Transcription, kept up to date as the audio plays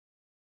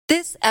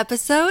This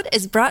episode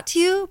is brought to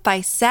you by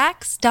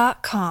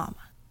Sax.com.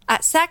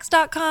 At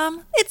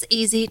Sax.com, it's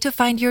easy to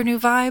find your new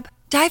vibe.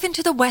 Dive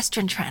into the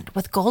Western trend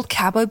with gold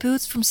cowboy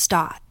boots from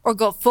Stott, or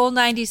go full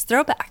 90s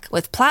throwback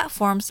with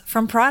platforms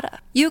from Prada.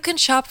 You can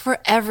shop for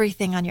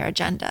everything on your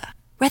agenda,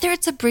 whether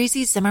it's a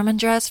breezy Zimmermann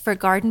dress for a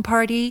garden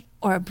party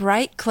or a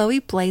bright Chloe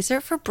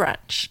blazer for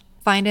brunch.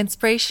 Find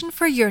inspiration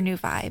for your new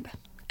vibe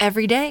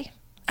every day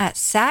at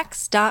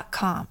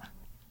Sax.com.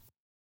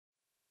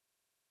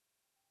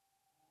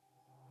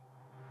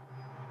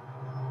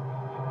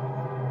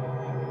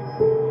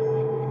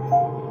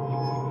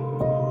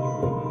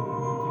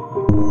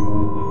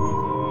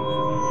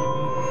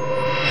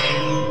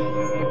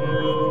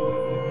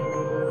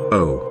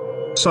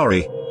 Oh.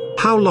 Sorry.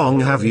 How long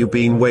have you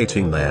been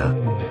waiting there?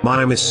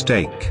 My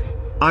mistake.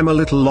 I'm a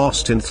little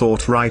lost in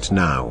thought right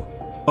now.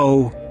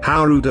 Oh,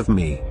 how rude of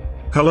me.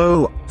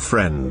 Hello,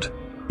 friend.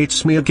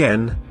 It's me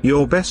again,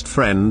 your best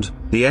friend,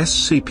 the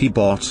SCP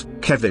bot,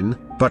 Kevin,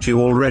 but you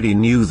already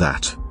knew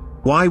that.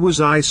 Why was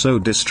I so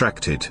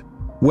distracted?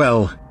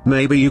 Well,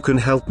 maybe you can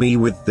help me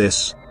with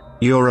this.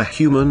 You're a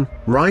human,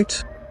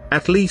 right?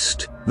 At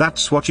least,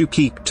 that's what you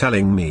keep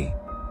telling me.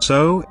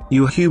 So,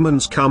 you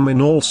humans come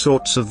in all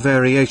sorts of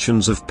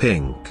variations of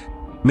pink.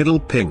 Middle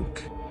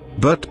pink.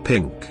 Butt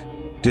pink.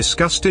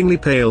 Disgustingly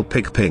pale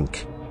pig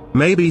pink.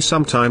 Maybe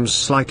sometimes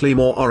slightly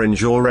more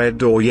orange or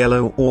red or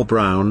yellow or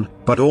brown,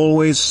 but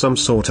always some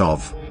sort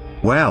of,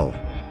 well,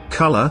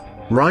 color,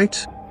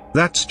 right?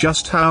 That's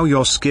just how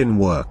your skin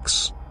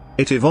works.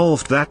 It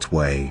evolved that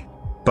way.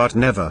 But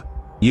never,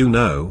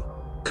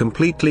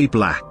 completely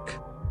black.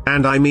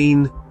 And I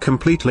mean,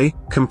 completely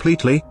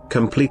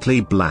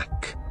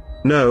black.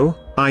 No,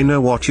 I know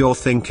what you're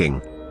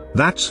thinking.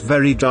 That's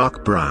very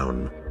dark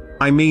brown.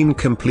 I mean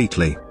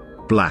completely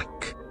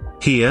black.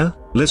 Here,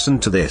 listen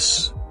to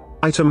this.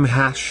 Item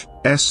hash,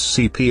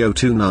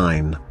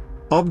 SCP-029.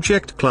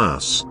 Object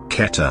class,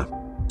 Keter.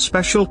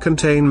 Special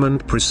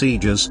containment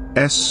procedures,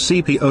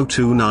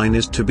 SCP-029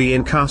 is to be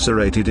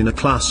incarcerated in a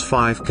Class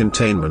 5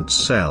 containment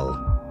cell.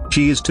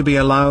 She is to be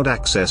allowed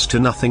access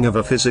to nothing of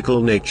a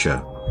physical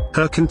nature.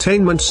 Her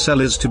containment cell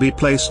is to be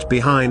placed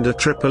behind a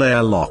triple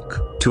airlock,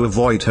 to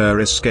avoid her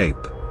escape.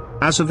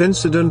 As of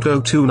Incident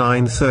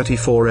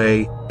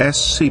 02934A,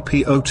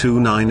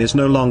 SCP-029 is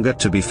no longer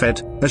to be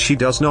fed, as she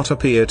does not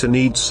appear to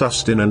need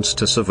sustenance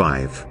to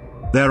survive.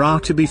 There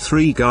are to be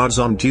 3 guards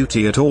on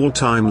duty at all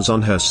times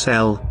on her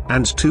cell,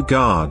 and 2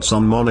 guards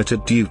on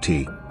monitored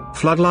duty.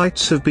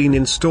 Floodlights have been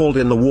installed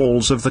in the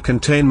walls of the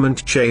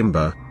containment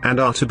chamber,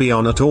 and are to be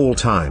on at all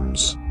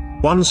times.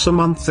 Once a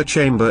month the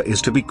chamber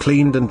is to be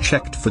cleaned and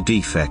checked for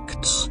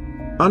defects.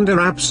 Under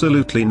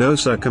absolutely no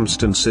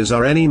circumstances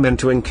are any men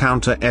to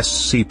encounter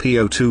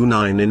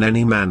SCP-029 in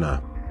any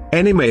manner.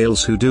 Any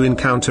males who do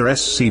encounter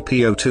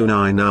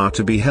SCP-029 are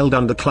to be held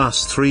under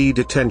Class 3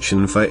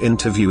 detention for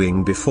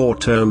interviewing before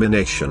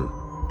termination.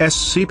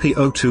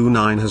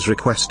 SCP-029 has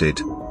requested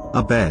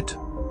a bed.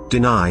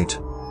 Denied.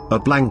 A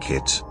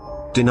blanket.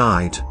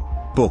 Denied.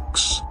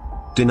 Books.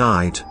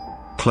 Denied.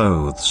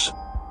 Clothes.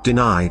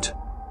 Denied.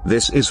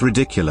 This is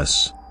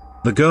ridiculous.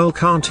 The girl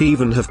can't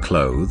even have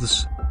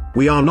clothes.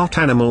 We are not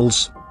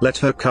animals, let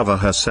her cover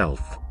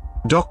herself.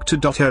 Dr.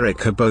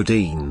 Erica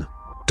Bodine.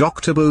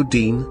 Dr.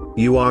 Bodine,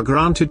 you are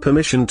granted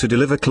permission to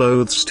deliver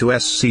clothes to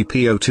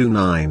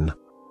SCP-029.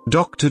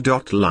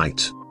 Dr.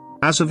 Light.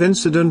 As of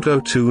Incident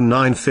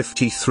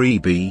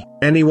 02953B,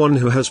 anyone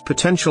who has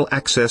potential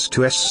access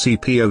to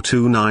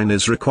SCP-029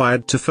 is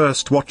required to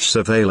first watch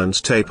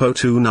surveillance tape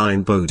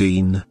 029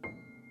 Bodine.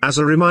 As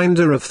a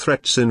reminder of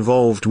threats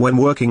involved when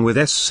working with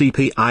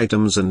SCP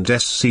items and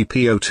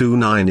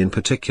SCP-029 in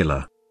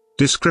particular.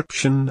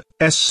 Description: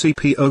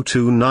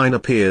 SCP-029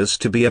 appears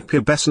to be a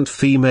pubescent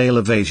female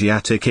of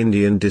Asiatic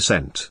Indian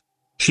descent.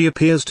 She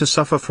appears to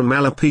suffer from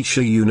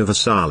alopecia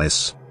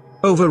universalis.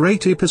 Over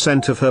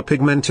 80% of her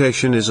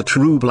pigmentation is a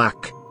true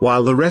black,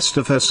 while the rest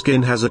of her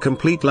skin has a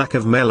complete lack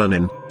of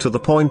melanin, to the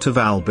point of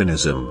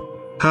albinism.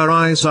 Her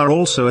eyes are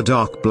also a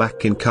dark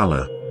black in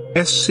color.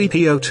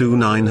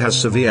 SCP-029 has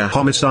severe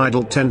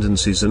homicidal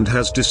tendencies and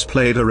has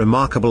displayed a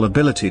remarkable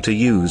ability to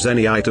use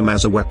any item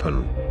as a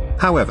weapon.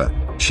 However,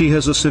 she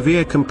has a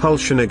severe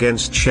compulsion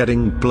against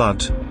shedding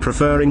blood,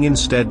 preferring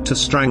instead to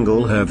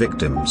strangle her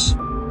victims.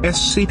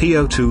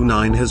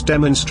 SCP-029 has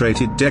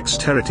demonstrated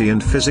dexterity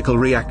and physical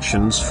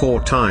reactions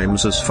 4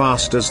 times as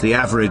fast as the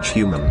average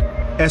human.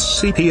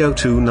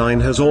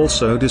 SCP-029 has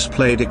also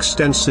displayed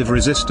extensive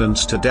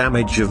resistance to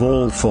damage of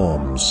all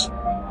forms.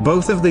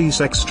 Both of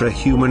these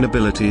extra-human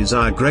abilities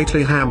are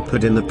greatly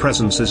hampered in the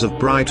presences of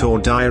bright or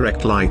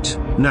direct light,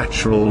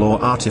 natural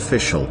or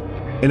artificial.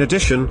 In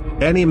addition,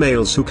 any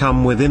males who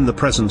come within the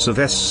presence of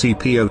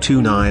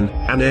SCP-029,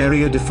 an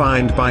area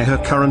defined by her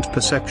current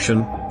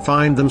perception,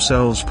 find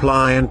themselves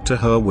pliant to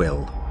her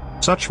will.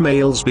 Such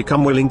males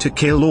become willing to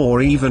kill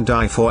or even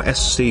die for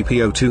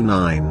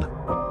SCP-029.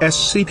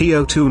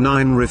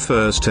 SCP-029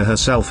 refers to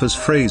herself as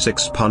phrase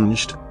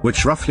expunged,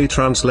 which roughly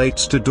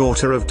translates to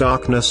Daughter of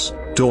Darkness,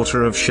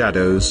 Daughter of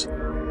Shadows,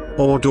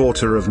 or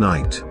Daughter of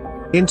Night.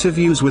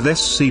 Interviews with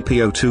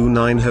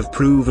SCP-029 have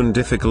proven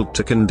difficult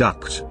to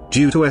conduct,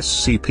 due to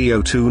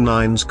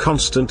SCP-029's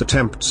constant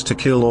attempts to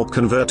kill or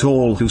convert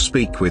all who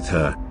speak with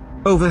her.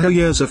 Over her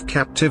years of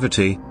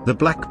captivity, the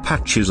black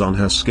patches on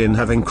her skin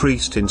have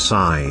increased in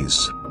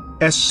size.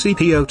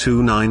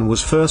 SCP-029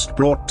 was first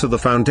brought to the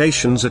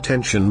Foundation's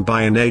attention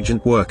by an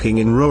agent working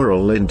in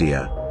rural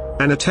India.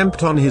 An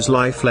attempt on his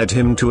life led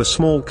him to a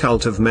small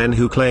cult of men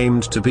who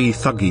claimed to be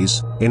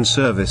Thuggis, in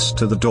service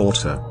to the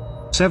daughter.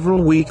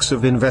 Several weeks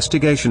of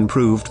investigation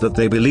proved that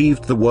they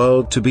believed the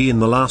world to be in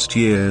the last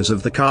years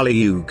of the Kali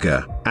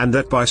Yuga, and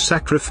that by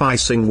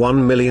sacrificing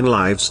 1 million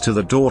lives to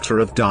the Daughter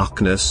of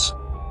Darkness,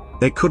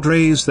 they could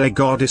raise their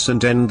goddess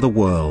and end the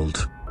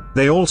world.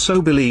 They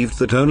also believed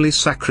that only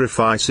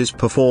sacrifices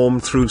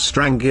performed through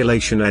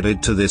strangulation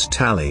added to this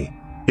tally.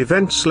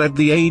 Events led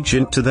the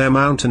agent to their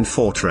mountain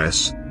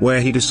fortress, where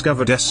he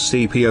discovered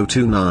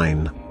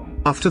SCP-029.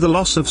 After the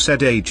loss of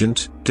said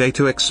agent,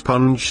 data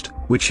expunged,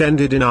 which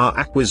ended in our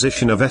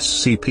acquisition of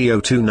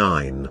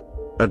SCP-029.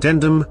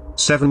 Addendum: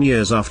 7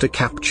 years after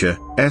capture,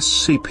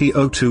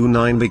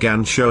 SCP-029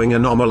 began showing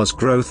anomalous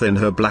growth in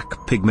her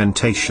black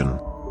pigmentation.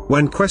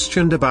 When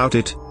questioned about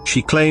it,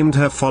 she claimed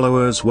her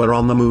followers were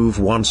on the move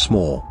once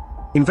more.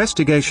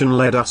 Investigation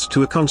led us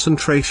to a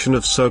concentration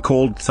of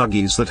so-called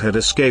Thuggis that had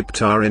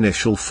escaped our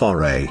initial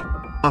foray.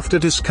 After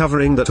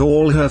discovering that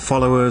all her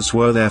followers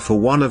were there for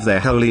one of their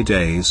holy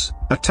days,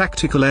 a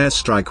tactical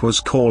airstrike was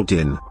called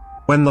in.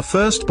 When the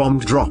first bomb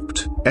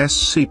dropped,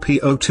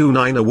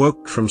 SCP-029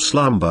 awoke from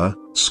slumber,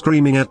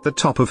 screaming at the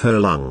top of her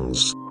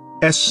lungs.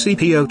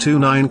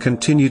 SCP-029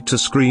 continued to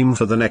scream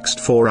for the next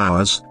 4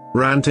 hours,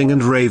 ranting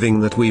and raving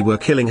that we were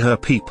killing her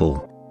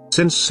people.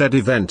 Since said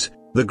event,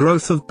 the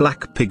growth of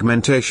black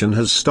pigmentation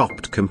has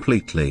stopped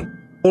completely.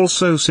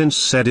 Also since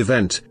said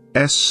event,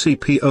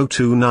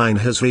 SCP-029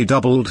 has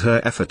redoubled her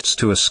efforts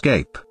to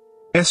escape.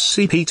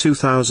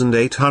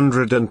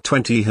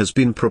 SCP-2820 has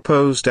been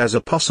proposed as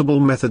a possible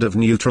method of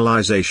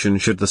neutralization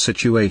should the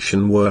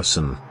situation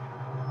worsen.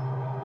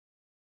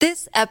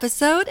 This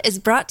episode is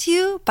brought to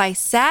you by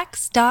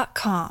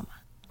Sax.com.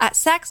 At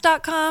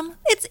Sax.com,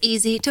 it's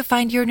easy to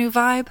find your new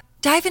vibe.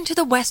 Dive into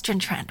the Western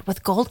trend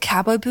with gold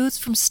cowboy boots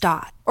from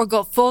Stott, or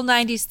go full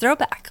 90s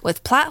throwback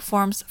with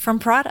platforms from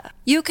Prada.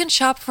 You can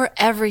shop for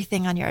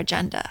everything on your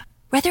agenda,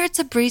 whether it's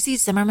a breezy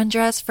Zimmermann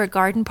dress for a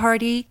garden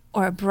party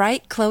or a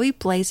bright Chloe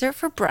blazer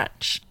for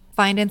brunch.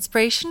 Find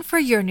inspiration for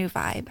your new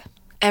vibe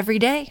every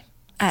day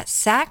at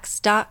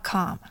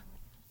Sax.com.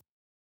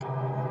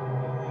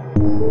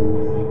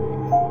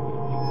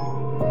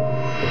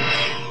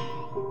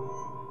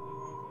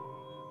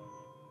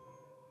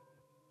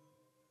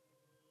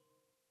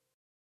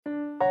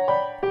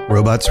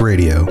 Robots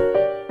Radio.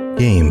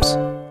 Games,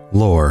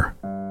 lore,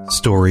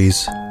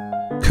 stories,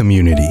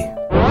 community.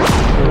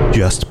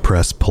 Just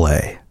press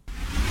play.